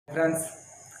Friends,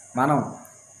 మనం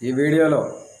ఈ వీడియోలో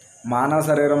మానవ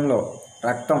శరీరంలో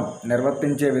రక్తం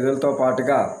నిర్వర్తించే విధులతో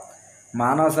పాటుగా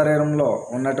మానవ శరీరంలో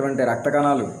ఉన్నటువంటి రక్త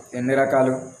కణాలు ఎన్ని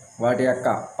రకాలు, వాటి యొక్క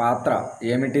పాత్ర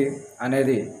ఏమిటి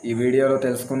అనేది ఈ వీడియోలో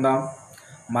తెలుసుకుందాం.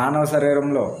 మానవ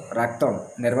శరీరంలో రక్తం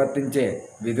నిర్వర్తించే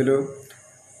విధులు.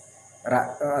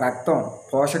 రక్తం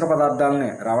పోషక పదార్థాలని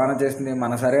రవాణా చేస్తుంది.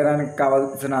 మన శరీరానికి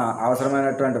కావాల్సిన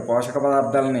అవసరమైనటువంటి పోషక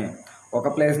పదార్థాలని ఒక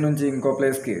ప్లేస్ నుంచి ఇంకో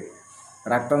ప్లేస్కి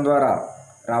రక్తం ద్వారా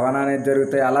రవాణా అనేది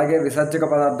జరుగుతాయి. అలాగే విసర్జక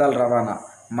పదార్థాల రవాణా,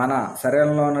 మన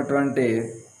శరీరంలో ఉన్నటువంటి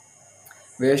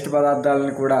వేస్ట్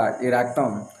పదార్థాలను కూడా ఈ రక్తం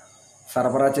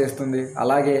సరఫరా చేస్తుంది.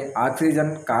 అలాగే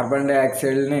ఆక్సిజన్, కార్బన్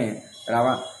డైఆక్సైడ్ని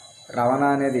రవాణా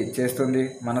అనేది చేస్తుంది.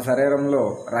 మన శరీరంలో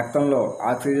రక్తంలో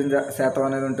ఆక్సిజన్ శాతం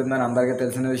అనేది ఉంటుందని అందరికీ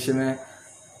తెలిసిన విషయమే.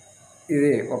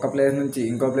 ఇది ఒక ప్లేస్ నుంచి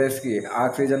ఇంకో ప్లేస్కి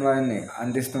ఆక్సిజన్ వాయువుని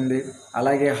అందిస్తుంది.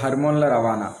 అలాగే హార్మోన్ల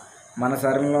రవాణా, మన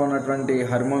శరీరంలో ఉన్నటువంటి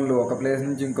హార్మోన్లు ఒక ప్లేస్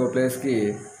నుంచి ఇంకో ప్లేస్కి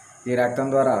ఈ రక్తం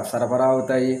ద్వారా సరఫరా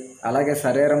అవుతాయి. అలాగే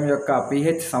శరీరం యొక్క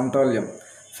pH సమతుల్యం,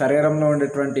 శరీరంలో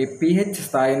ఉండేటువంటి pH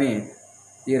స్థాయిని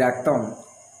ఈ రక్తం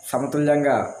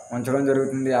సమతుల్యంగా ఉంచడం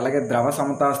జరుగుతుంది. అలాగే ద్రవ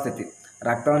సమతా స్థితి,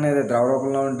 రక్తం అనేది ద్రవ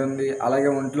రూపంలో ఉంటుంది.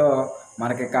 అలాగే ఒంట్లో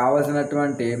మనకి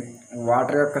కావలసినటువంటి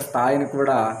వాటర్ యొక్క స్థాయిని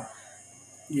కూడా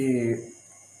ఈ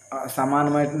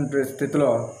సమానమైన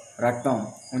స్థితిలో రక్తం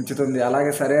ఉంచుతుంది.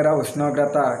 అలాగే శరీర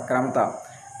ఉష్ణోగ్రత క్రమత,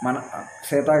 మన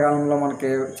శీతాకాలంలో మనకి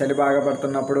చలి బాగా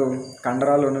పడుతున్నప్పుడు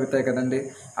కండరాలు వణుకుతాయి కదండి.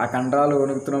 ఆ కండరాలు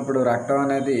వణుకుతున్నప్పుడు రక్తం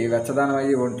అనేది వెచ్చదనం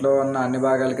అయ్యి ఒంట్లో ఉన్న అన్ని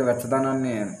భాగాలకి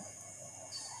వెచ్చదనాన్ని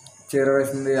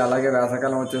చేరవేస్తుంది. అలాగే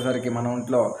వేసవకాలం వచ్చేసరికి మన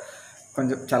ఒంట్లో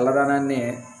కొంచెం చల్లదనాన్ని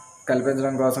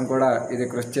కల్పించడం కోసం కూడా ఇది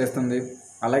కృషి చేస్తుంది.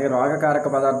 అలాగే రోగకారక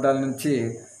పదార్థాల నుంచి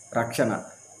రక్షణ,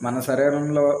 మన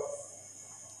శరీరంలో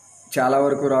చాలా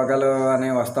వరకు రోగాలు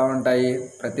అనేవి వస్తూ ఉంటాయి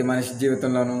ప్రతి మనిషి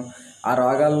జీవితంలోనూ. ఆ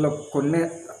రోగాల్లో కొన్ని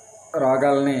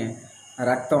రోగాలని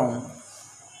రక్తం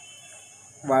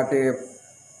వాటి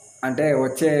అంటే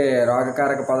వచ్చే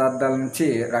రోగకారక పదార్థాల నుంచి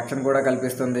రక్షణ కూడా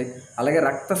కల్పిస్తుంది. అలాగే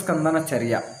రక్త స్కందన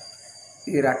చర్య,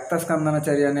 ఈ రక్త స్కందన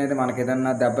చర్య అనేది మనకి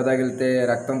ఏదన్నా దెబ్బ తగిలితే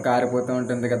రక్తం కారిపోతూ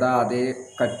ఉంటుంది కదా, అది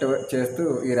కట్టు చేస్తూ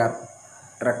ఈ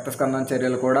రక్త స్కందన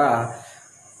చర్యలు కూడా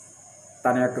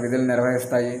తన యొక్క విధులు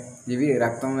నిర్వహిస్తాయి. ఇవి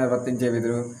రక్తం నిర్వర్తించే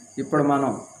విధులు. ఇప్పుడు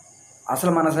మనం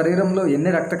అసలు మన శరీరంలో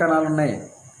ఎన్ని రక్త కణాలు ఉన్నాయి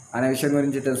అనే విషయం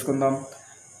గురించి తెలుసుకుందాం.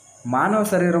 మానవ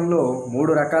శరీరంలో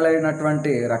 3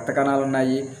 రకాలైనటువంటి రక్త కణాలు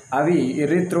ఉన్నాయి. అవి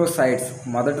ఎరిథ్రోసైట్స్.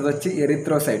 మొదటిది వచ్చి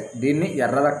ఎరిథ్రోసైట్, దీన్ని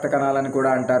ఎర్ర రక్త కణాలని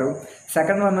కూడా అంటారు.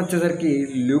 సెకండ్ వన్ వచ్చేసరికి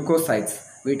ల్యూకోసైట్స్,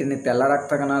 వీటిని తెల్ల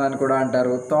రక్త కణాలని కూడా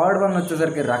అంటారు. థర్డ్ వన్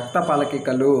వచ్చేసరికి రక్త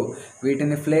పలకికలు,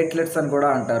 వీటిని ప్లేట్లెట్స్ అని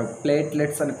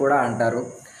కూడా అంటారు.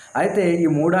 అయితే ఈ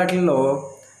మూడాటిల్లో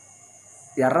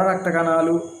ఎర్ర రక్త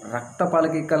కణాలు, రక్త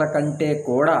పలకికల కంటే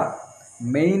కూడా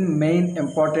మెయిన్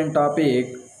ఇంపార్టెంట్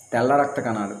టాపిక్ తెల్ల రక్త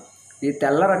కణాలు. ఈ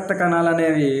తెల్ల రక్త కణాలు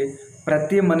అనేవి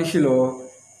ప్రతి మనిషిలో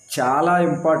చాలా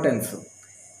ఇంపార్టెన్స్.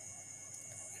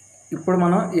 ఇప్పుడు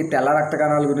మనం ఈ తెల్ల రక్త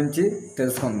కణాల గురించి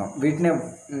తెలుసుకుందాం.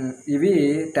 ఇవి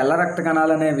తెల్ల రక్త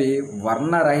కణాలు అనేవి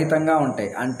వర్ణరహితంగా ఉంటాయి,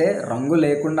 అంటే రంగు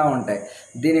లేకుండా ఉంటాయి.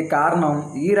 దీనికి కారణం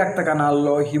ఈ రక్త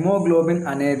కణాల్లో హిమోగ్లోబిన్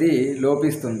అనేది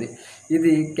లోపిస్తుంది.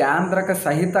 ఇది కేంద్రక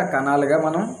సహిత కణాలుగా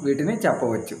మనం వీటిని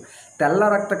చెప్పవచ్చు. తెల్ల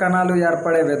రక్త కణాలు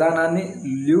ఏర్పడే విధానాన్ని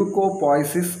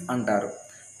ల్యూకోపాయిసిస్ అంటారు.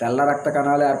 తెల్ల రక్త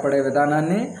కణాలు ఏర్పడే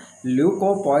విధానాన్ని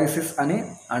ల్యూకోపాయిసిస్ అని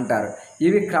అంటారు.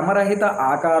 ఇవి క్రమరహిత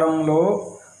ఆకారంలో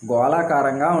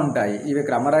గోళాకారంగా ఉంటాయి.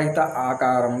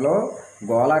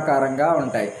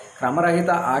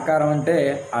 క్రమరహిత ఆకారం అంటే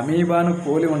అమీబాను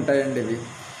పోలి ఉంటాయండి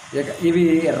ఇవి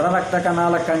ఎర్ర రక్త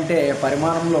కణాల కంటే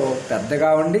పరిమాణంలో పెద్దగా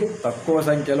ఉండి తక్కువ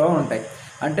సంఖ్యలో ఉంటాయి.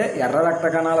 అంటే ఎర్ర రక్త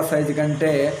కణాల సైజు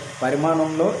కంటే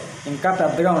పరిమాణంలో ఇంకా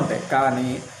పెద్దగా ఉంటాయి, కానీ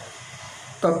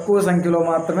తక్కువ సంఖ్యలో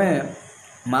మాత్రమే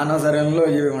మానవ శరీరంలో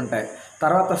ఇవి ఉంటాయి.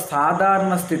 తర్వాత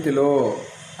సాధారణ స్థితిలో,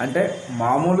 అంటే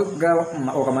మామూలుగా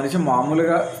ఒక మనిషి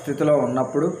మామూలుగా స్థితిలో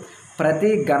ఉన్నప్పుడు ప్రతి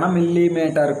ఘన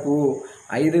మిల్లీమీటర్కు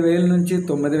 5,000 నుంచి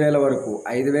 9,000 వరకు,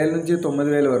 5,000 నుంచి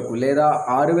 9,000 వరకు, లేదా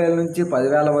 6,000 నుంచి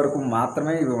 10,000 వరకు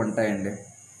మాత్రమే ఇవి ఉంటాయండి.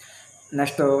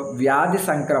 నెక్స్ట్ వ్యాధి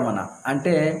సంక్రమణ,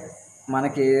 అంటే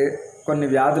మనకి కొన్ని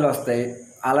వ్యాధులు వస్తాయి,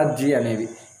 అలర్జీ అనేవి.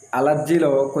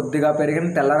 అలర్జీలో కొద్దిగా పెరిగిన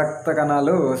తెల్ల రక్త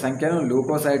కణాలు సంఖ్యను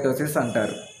ల్యూకోసైటోసిస్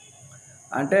అంటారు.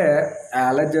 అంటే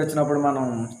అలర్జీ వచ్చినప్పుడు మనం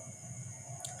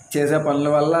చేసే పనుల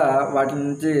వల్ల వాటి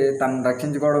నుంచి తను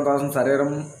రక్షించుకోవడం కోసం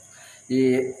శరీరం ఈ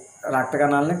రక్త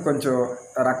కణాలని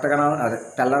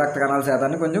తెల్ల రక్త కణాల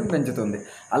శాతాన్ని కొంచెం పెంచుతుంది.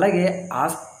 అలాగే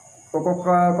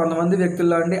కొంతమంది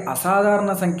వ్యక్తుల్లో అండి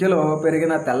అసాధారణ సంఖ్యలో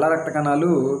పెరిగిన తెల్ల రక్త కణాలు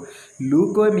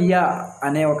ల్యూకోమియా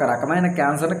అనే ఒక రకమైన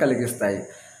క్యాన్సర్ని కలిగిస్తాయి.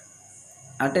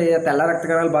 అంటే తెల్ల రక్త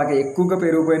కణాలు బాగా ఎక్కువగా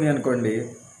పెరిగిపోయినాయి అనుకోండి,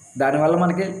 దానివల్ల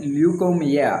మనకి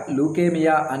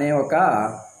ల్యూకేమియా అనే ఒక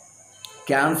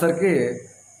క్యాన్సర్కి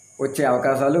వచ్చే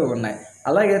అవకాశాలు ఉన్నాయి.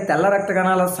 అలాగే తెల్ల రక్త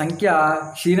కణాల సంఖ్య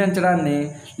క్షీణించడాన్ని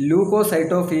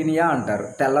ల్యూకోసైటోపీనియా అంటారు.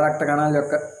 తెల్ల రక్త కణాల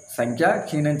యొక్క సంఖ్య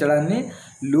క్షీణించడాన్ని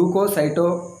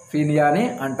ల్యూకోసైటోపీనియా అని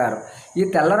అంటారు. ఈ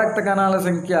తెల్ల రక్త కణాల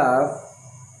సంఖ్య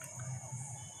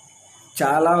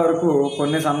చాలా వరకు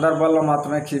కొన్ని సందర్భాల్లో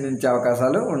మాత్రమే క్షీణించే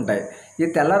అవకాశాలు ఉంటాయి. ఈ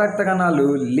తెల్ల రక్త కణాలు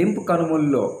లింప్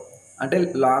కణుముల్లో, అంటే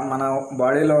మన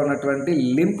బాడీలో ఉన్నటువంటి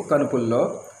లింప్ కణుపుల్లో,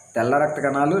 తెల్ల రక్త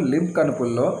కణాలు లింప్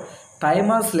కణుపుల్లో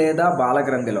థైమస్ లేదా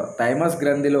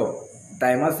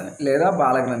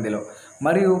బాలగ్రంథిలో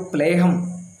మరియు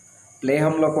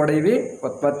ప్లేహంలో కూడా ఇవి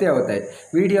ఉత్పత్తి అవుతాయి.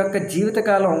 వీటి యొక్క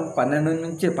జీవితకాలం 12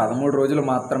 నుంచి 13 రోజులు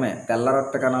మాత్రమే. తెల్ల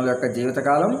రక్త కణాల యొక్క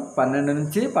జీవితకాలం 12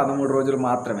 నుంచి 13 రోజులు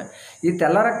మాత్రమే. ఈ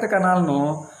తెల్ల రక్త కణాలను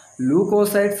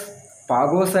లూకోసైట్స్,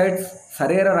 పాగోసైట్స్,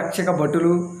 శరీర రక్షక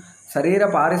భటులు, శరీర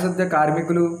పారిశుద్ధ్య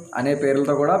కార్మికులు అనే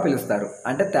పేర్లతో కూడా పిలుస్తారు.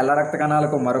 అంటే తెల్ల రక్త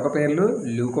కణాలకు మరొక పేర్లు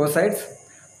లూకోసైట్స్,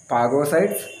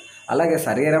 పాగోసైట్స్, అలాగే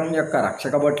శరీరం యొక్క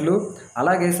రక్షక భటులు,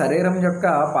 అలాగే శరీరం యొక్క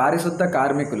పారిశుద్ధ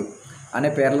కార్మికులు అనే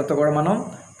పేర్లతో కూడా మనం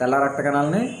తెల్ల రక్త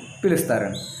కణాలని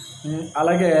పిలుస్తారండి.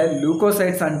 అలాగే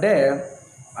లూకోసైట్స్ అంటే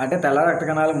తెల్ల రక్త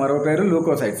కణాలు మరో పేరు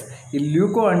లూకోసైట్స్. ఈ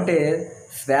ల్యూకో అంటే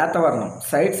శ్వేతవర్ణం,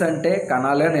 సైట్స్ అంటే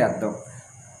కణాలు అని అర్థం.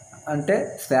 అంటే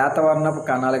శ్వేతవర్ణపు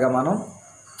కణాలుగా మనం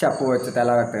చెప్పవచ్చు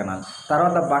తెల్ల రక్త కణాలు.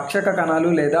 తర్వాత భక్షక కణాలు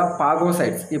లేదా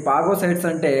పాగోసైట్స్. ఈ పాగోసైట్స్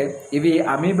అంటే ఇవి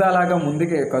అమీబాలాగా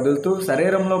ముందుకు కదులుతూ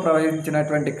శరీరంలో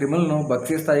ప్రవహించినటువంటి క్రిములను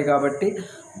భక్షిస్తాయి కాబట్టి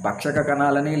భక్షక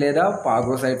కణాలని లేదా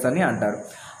పాగోసైట్స్ అని అంటారు.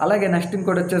 అలాగే నెక్స్ట్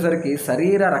ఇంకోటి వచ్చేసరికి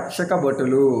శరీర రక్షక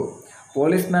భటులు,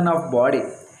 పోలీస్మెన్ ఆఫ్ బాడీ.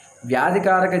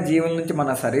 వ్యాధికారక జీవుల నుంచి మన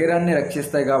శరీరాన్ని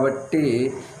రక్షిస్తాయి కాబట్టి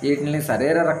వీటిని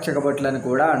శరీర రక్షక భటులు అని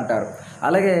కూడా అంటారు.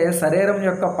 అలాగే శరీరం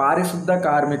యొక్క పారిశుద్ధ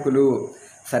కార్మికులు,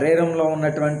 శరీరంలో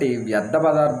ఉన్నటువంటి వ్యర్థ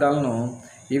పదార్థాలను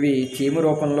ఇవి చీము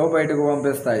రూపంలో బయటకు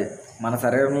పంపిస్తాయి. మన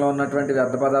శరీరంలో ఉన్నటువంటి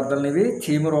వ్యర్థ పదార్థాలను ఇవి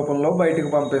చీము రూపంలో బయటకు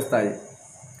పంపిస్తాయి.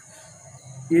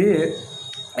 ఈ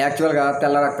యాక్చువల్గా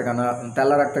తెల్ల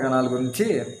రక్త కణాల గురించి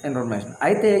ఇన్ఫర్మేషన్.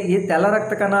 అయితే ఈ తెల్ల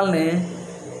రక్త కణాలని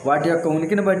వాటి యొక్క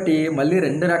ఉనికిని బట్టి మళ్ళీ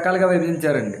 2 రకాలుగా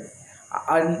విభజించారండి.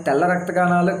 తెల్ల రక్త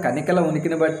కణాలు కణికల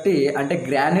ఉనికిని బట్టి, అంటే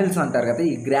గ్రాన్యుల్స్ అంటారు కదా,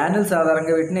 ఈ గ్రాన్యుల్స్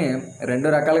ఆధారంగా వీటిని 2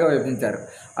 రకాలుగా విభజించారు.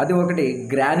 అది ఒకటి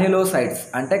గ్రాన్యులోసైట్స్,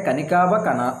 అంటే కణికాభ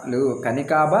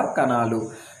కణాలు.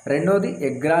 రెండోది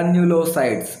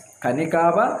ఎగ్రాన్యులోసైట్స్,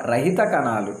 కణికాభ రహిత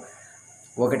కణాలు.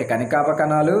 ఒకటి కణికాభ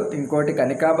కణాలు, ఇంకోటి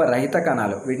కణికాభ రహిత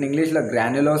కణాలు. వీటిని ఇంగ్లీష్లో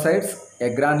గ్రాన్యులోసైట్స్,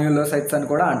 ఎగ్రాన్యులోసైట్స్ అని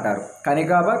కూడా అంటారు.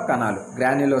 కణికాభ కణాలు,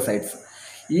 గ్రాన్యులోసైట్స్.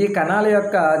 ఈ కణాల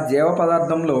యొక్క జీవ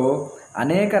పదార్థంలో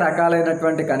అనేక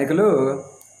రకాలైనటువంటి కణికలు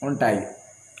ఉంటాయి,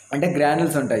 అంటే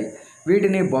గ్రాన్యుల్స్ ఉంటాయి.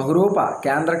 వీటిని బహురూప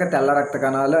కేంద్రక తెల్ల రక్త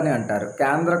కణాలు అని అంటారు.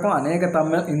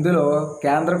 ఇందులో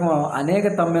కేంద్రకం అనేక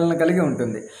తమ్మెలను కలిగి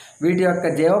ఉంటుంది. వీటి యొక్క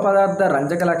జీవ పదార్థ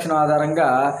రంజక లక్షణం ఆధారంగా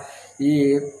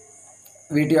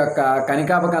వీటి యొక్క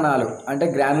కణికాభ కణాలు అంటే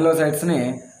గ్రాన్యులోసైట్స్ని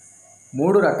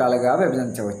 3 రకాలుగా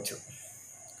విభజించవచ్చు.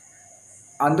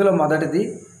 అందులో మొదటిది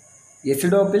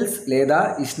ఎసిడోపిల్స్ లేదా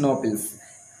ఇస్నోపిల్స్.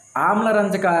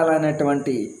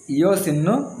 ఆమ్లరంజకాలైనటువంటి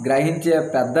ఇయోసిన్ను గ్రహించే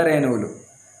పెద్ద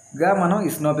రేణువులుగా మనం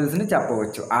ఇస్నోపిల్స్ని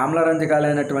చెప్పవచ్చు.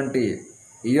 ఆమ్లరంజకాలైనటువంటి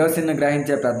ఇయోసిన్ను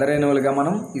గ్రహించే పెద్ద రేణువులుగా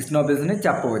మనం ఇస్నోపిల్స్ని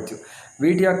చెప్పవచ్చు.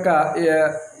 వీటి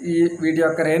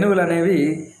యొక్క రేణువులు అనేవి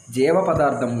జీవ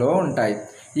పదార్థంలో ఉంటాయి.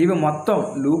 ఇవి మొత్తం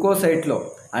లూకోసైట్లో,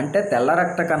 అంటే తెల్ల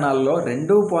రక్త కణాల్లో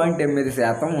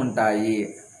 2.8% ఉంటాయి.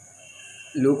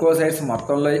 లూకోసైట్స్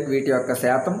మొత్తంలో వీటి యొక్క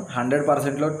శాతం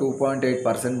 100%లో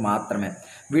 2.8% మాత్రమే.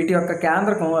 వీటి యొక్క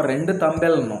కేంద్రకం 2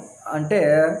 తంబెలను, అంటే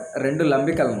 2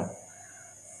 లంబికలను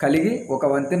కలిగి ఒక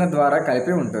వంతెన ద్వారా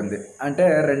కలిపి ఉంటుంది. అంటే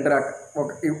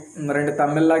 2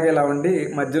 తంబెల్లాగా ఇలా ఉండి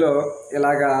మధ్యలో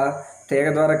ఇలాగా తీగ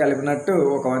ద్వారా కలిపినట్టు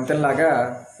ఒక వంతెనలాగా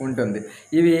ఉంటుంది.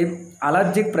 ఇవి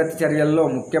అలర్జిక్ ప్రతిచర్యల్లో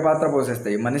ముఖ్య పాత్ర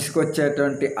పోషిస్తాయి. మనిషికి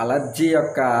వచ్చేటువంటి అలర్జీ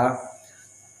యొక్క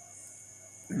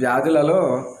వ్యాధులలో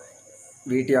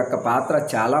వీటి యొక్క పాత్ర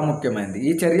చాలా ముఖ్యమైనది.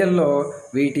 ఈ చర్యల్లో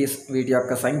వీటి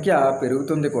యొక్క సంఖ్య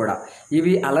పెరుగుతుంది కూడా.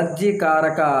 ఇవి అలర్జీ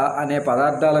కారక అనే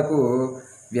పదార్థాలకు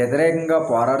వ్యతిరేకంగా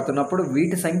పోరాడుతున్నప్పుడు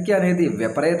వీటి సంఖ్య అనేది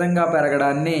విపరీతంగా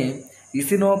పెరగడాన్ని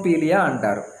ఇసినోపీలియా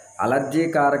అంటారు. అలర్జీ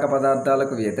కారక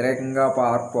పదార్థాలకు వ్యతిరేకంగా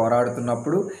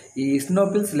పోరాడుతున్నప్పుడు ఈ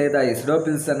ఇస్నోపిల్స్ లేదా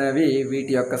ఎసిడోపిల్స్ అనేవి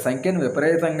వీటి యొక్క సంఖ్యను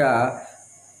విపరీతంగా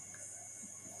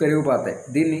పెరిగిపోతాయి.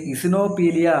 దీన్ని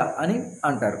ఇసినోపీలియా అని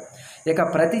అంటారు. ఇక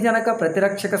ప్రతిజనక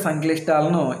ప్రతిరక్షక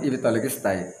సంక్లిష్టాలను ఇవి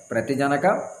తొలగిస్తాయి.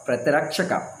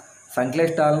 ప్రతిరక్షక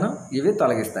సంక్లిష్టాలను ఇవి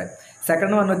తొలగిస్తాయి.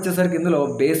 సెకండ్ వన్ వచ్చేసరికి ఇందులో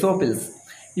బేసోపిల్స్.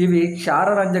 ఇవి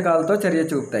క్షారరంజకాలతో చర్య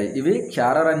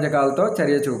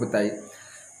చూపుతాయి.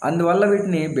 అందువల్ల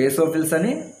వీటిని బేసోపిల్స్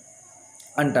అని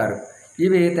అంటారు.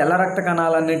 ఇవి తెల్ల రక్త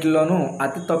కణాలన్నింటిలోనూ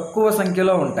అతి తక్కువ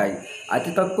సంఖ్యలో ఉంటాయి.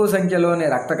 అతి తక్కువ సంఖ్యలోని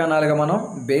రక్త కణాలుగా మనం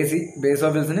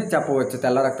బేసోఫిల్స్ని చెప్పవచ్చు.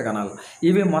 తెల్ల రక్త కణాలు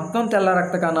ఇవి మొత్తం తెల్ల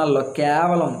రక్త కణాల్లో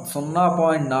కేవలం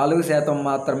 0.4%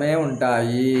 మాత్రమే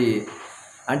ఉంటాయి.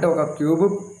 అంటే ఒక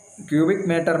క్యూబిక్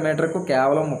మీటర్కు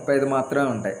కేవలం 35 మాత్రమే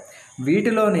ఉంటాయి.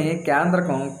 వీటిలోని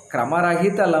కేంద్రకం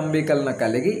క్రమరహిత లంబికలను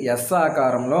కలిగి ఎస్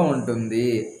ఆకారంలో ఉంటుంది.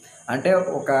 అంటే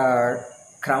ఒక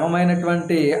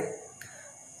క్రమమైనటువంటి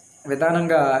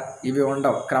విధానంగా ఇవి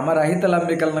ఉండవు. క్రమరహిత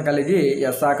లంబికలను కలిగి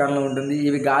ఎస్ ఆకారంలో ఉంటుంది.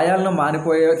 ఇవి గాయాలను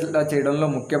మానిపోయేలా చేయడంలో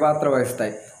ముఖ్య పాత్ర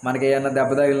వహిస్తాయి. మనకి ఏదైనా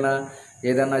దెబ్బ తగిలినా,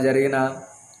 ఏదైనా జరిగినా,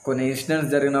 కొన్ని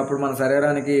ఇన్సిడెంట్స్ జరిగినప్పుడు మన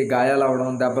శరీరానికి గాయాలు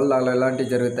అవ్వడం, దెబ్బలు తగలడం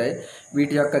ఇలాంటివి జరుగుతాయి.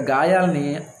 వీటి యొక్క గాయాలని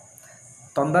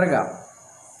తొందరగా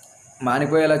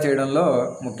మానిపోయేలా చేయడంలో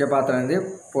ముఖ్య పాత్ర అనేది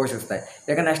పోషిస్తాయి.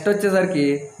 ఇక నెక్స్ట్ వచ్చేసరికి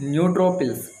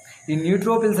న్యూట్రోఫిల్స్. ఈ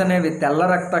న్యూట్రోఫిల్స్ అనేవి తెల్ల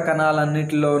రక్త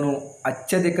కణాలన్నిటిలోనూ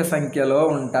అత్యధిక సంఖ్యలో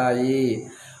ఉంటాయి.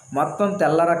 మొత్తం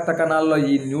తెల్ల రక్త కణాల్లో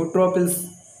ఈ న్యూట్రోఫిల్స్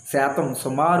శాతం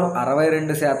సుమారు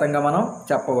 62%గా మనం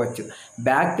చెప్పవచ్చు.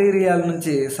 బ్యాక్టీరియాల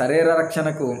నుంచి శరీర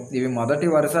రక్షణకు ఇవి మొదటి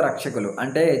వరుస రక్షకులు.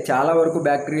 అంటే చాలా వరకు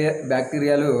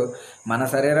బ్యాక్టీరియాలు మన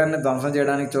శరీరాన్ని ధ్వంసం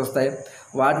చేయడానికి చూస్తాయి.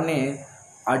 వాటిని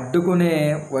అడ్డుకునే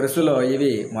వరుసలో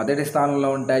ఇవి మొదటి స్థానంలో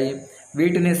ఉంటాయి.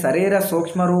 వీటిని శరీర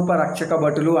సూక్ష్మరూప రక్షక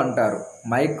భటులు అంటారు.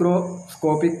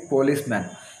 Microscopic police man.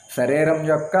 శరీరం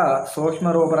యొక్క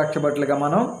సూక్ష్మరూప రక్షక భటులుగా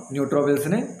మనం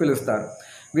న్యూట్రోఫిల్స్ని పిలుస్తారు.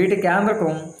 వీటి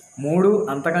కేంద్రకం 3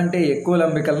 అంతకంటే ఎక్కువ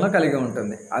లంబికలను కలిగి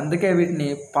ఉంటుంది. అందుకే వీటిని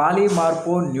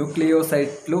పాలిమార్ఫో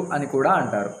న్యూక్లియోసైట్లు అని కూడా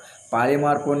అంటారు.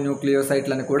 పాలిమార్ఫో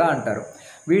న్యూక్లియోసైట్లు అని కూడా అంటారు.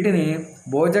 వీటిని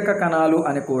భోజక కణాలు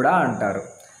అని కూడా అంటారు.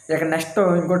 ఇక నెక్స్ట్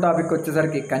ఇంకో టాపిక్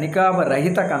వచ్చేసరికి కణికా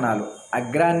రహిత కణాలు,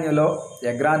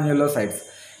 అగ్రాన్యులోసైట్స్.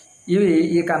 ఇవి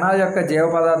ఈ కణాల యొక్క జీవ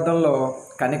పదార్థంలో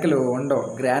కణికలు ఉండవు,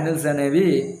 గ్రాన్యుల్స్ అనేవి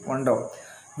ఉండవు.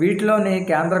 వీటిలోని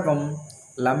కేంద్రకం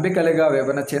లంబికలుగా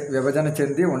విభజన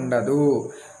చెంది ఉండదు.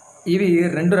 ఇవి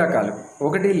 2 రకాలు.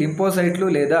 ఒకటి లింపోసైట్లు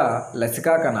లేదా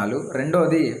లసికా కణాలు,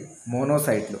 రెండోది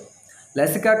మోనోసైట్లు.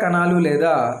 లసికా కణాలు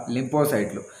లేదా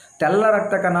లింపోసైట్లు తెల్ల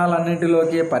రక్త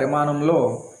కణాలన్నింటిలోకి పరిమాణంలో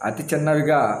అతి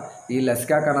చిన్నవిగా ఈ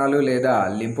లసికా కణాలు లేదా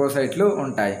లింపోసైట్లు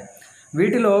ఉంటాయి.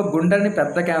 వీటిలో గుండ్రని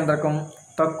పెద్ద కేంద్రకం,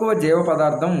 తక్కువ జీవ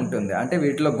పదార్థం ఉంటుంది. అంటే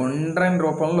వీటిలో గుండ్రని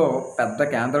రూపంలో పెద్ద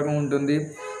కేంద్రకం ఉంటుంది,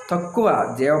 తక్కువ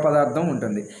జీవ పదార్థం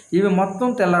ఉంటుంది. ఇవి మొత్తం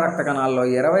తెల్ల రక్త కణాల్లో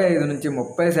 25 నుంచి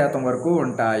 30% వరకు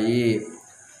ఉంటాయి.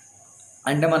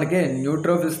 అంటే మనకి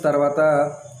న్యూట్రోఫిల్స్ తర్వాత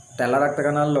తెల్ల రక్త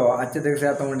కణాల్లో అత్యధిక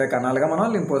శాతం ఉండే కణాలుగా మనం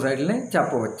లింపోసైట్లని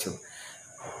చెప్పవచ్చు.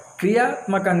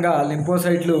 క్రియాత్మకంగా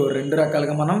లింపోసైట్లు 2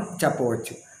 రకాలుగా మనం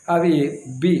చెప్పవచ్చు. అవి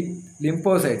బి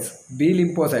లింపోసైట్స్.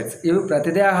 ఇవి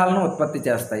ప్రతిదేహాలను ఉత్పత్తి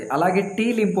చేస్తాయి. అలాగే టీ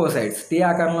లింపోసైట్స్, టీ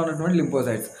ఆకారంలో ఉన్నటువంటి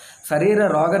లింపోసైట్స్ శరీర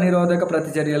రోగ నిరోధక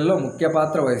ప్రతిచర్యల్లో ముఖ్య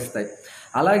పాత్ర వహిస్తాయి.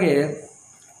 అలాగే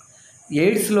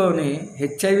ఎయిడ్స్లోని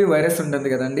హెచ్ఐవి వైరస్ ఉంటుంది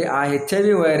కదండి, ఆ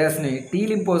హెచ్ఐవి వైరస్ని టీ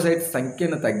లింపోసైట్స్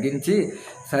సంఖ్యను తగ్గించి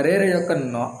శరీర యొక్క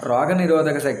రోగ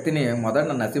నిరోధక శక్తిని మొదట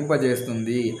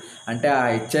నశింపజేస్తుంది. అంటే ఆ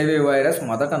హెచ్ఐవి వైరస్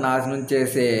మొదట నాశనం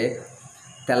చేసే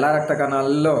తెల్ల రక్త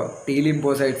కణాలలో టీ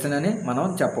లింపోసైట్స్ అని మనం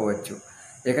చెప్పవచ్చు.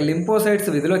 ఇక లింపోసైట్స్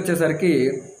విధులు వచ్చేసరికి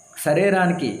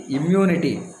శరీరానికి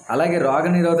ఇమ్యూనిటీ, అలాగే రోగ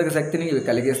నిరోధక శక్తిని ఇవి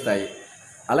కలిగిస్తాయి.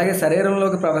 అలాగే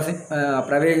శరీరంలోకి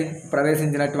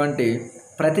ప్రవేశించినటువంటి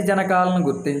ప్రతిజనకాలను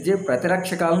గుర్తించి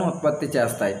ప్రతిరక్షకాలను ఉత్పత్తి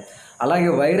చేస్తాయి. అలాగే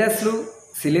వైరస్లు,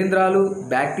 శిలీంధ్రాలు,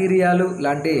 బ్యాక్టీరియాలు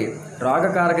లాంటి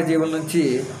రోగకారక జీవుల నుంచి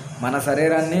మన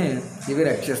శరీరాన్ని ఇవి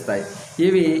రక్షిస్తాయి.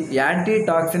 ఇవి యాంటీ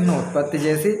టాక్సిన్ను ఉత్పత్తి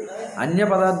చేసి అన్య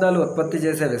పదార్థాలు ఉత్పత్తి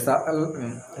చేసే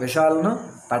విషాలను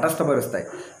తటస్థపరుస్తాయి.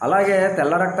 అలాగే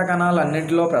తెల్ల రక్త కణాలు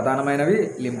అన్నింటిలో ప్రధానమైనవి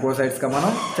లింపోసైట్స్గా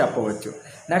మనం చెప్పవచ్చు.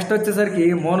 నెక్స్ట్ వచ్చేసరికి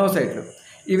మోనోసైట్లు.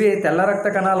 ఇవి తెల్ల రక్త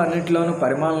కణాలన్నింటిలోనూ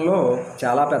పరిమాణంలో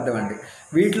చాలా పెద్దవండి.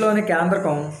 వీటిలోని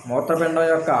కేంద్రకం మూత్రపిండం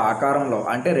యొక్క ఆకారంలో,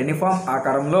 అంటే రెనిఫామ్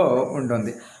ఆకారంలో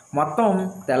ఉంటుంది. మొత్తం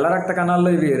తెల్ల రక్త కణాల్లో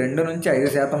ఇవి 2 నుంచి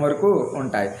 5% వరకు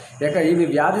ఉంటాయి. ఇక ఇవి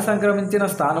వ్యాధి సంక్రమించిన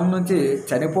స్థానం నుంచి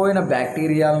చనిపోయిన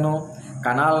బ్యాక్టీరియాలను,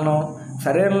 కణాలను,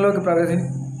 శరీరంలోకి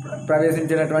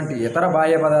ప్రవేశించినటువంటి ఇతర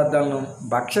బాహ్య పదార్థాలను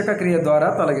భక్షక క్రియ ద్వారా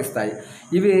తొలగిస్తాయి.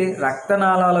 ఇవి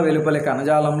రక్తనాళాల వెలుపలి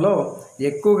కణజాలంలో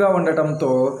ఎక్కువగా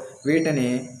ఉండటంతో వీటిని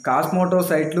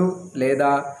కాస్మోటోసైట్లు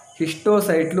లేదా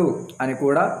హిస్టోసైట్లు అని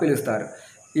కూడా పిలుస్తారు.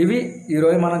 ఇవి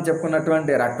ఈరోజు మనం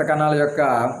చెప్పుకున్నటువంటి రక్త కణాల యొక్క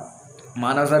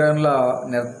మానవ శరీరంలో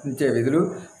నిర్వర్తించే విధులు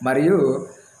మరియు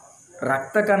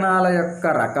రక్త కణాల యొక్క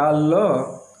రకాల్లో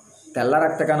తెల్ల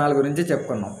రక్త కణాల గురించి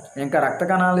చెప్పుకున్నాం. ఇంకా రక్త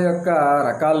కణాల యొక్క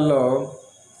రకాల్లో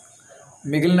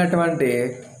మిగిలినటువంటి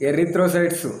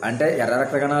ఎరిథ్రోసైట్స్ అంటే ఎర్ర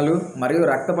రక్త కణాలు మరియు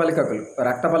రక్త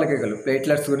పలికలు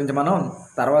ప్లేట్లెట్స్ గురించి మనం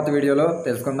తర్వాత వీడియోలో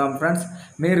తెలుసుకుందాం. ఫ్రెండ్స్,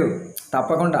 మీరు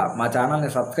తప్పకుండా మా ఛానల్ని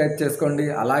సబ్స్క్రైబ్ చేసుకోండి,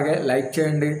 అలాగే లైక్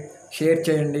చేయండి, షేర్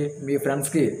చేయండి, మీ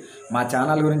ఫ్రెండ్స్కి మా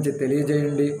ఛానల్ గురించి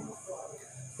తెలియజేయండి.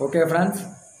 Okay friends,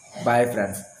 bye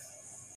friends.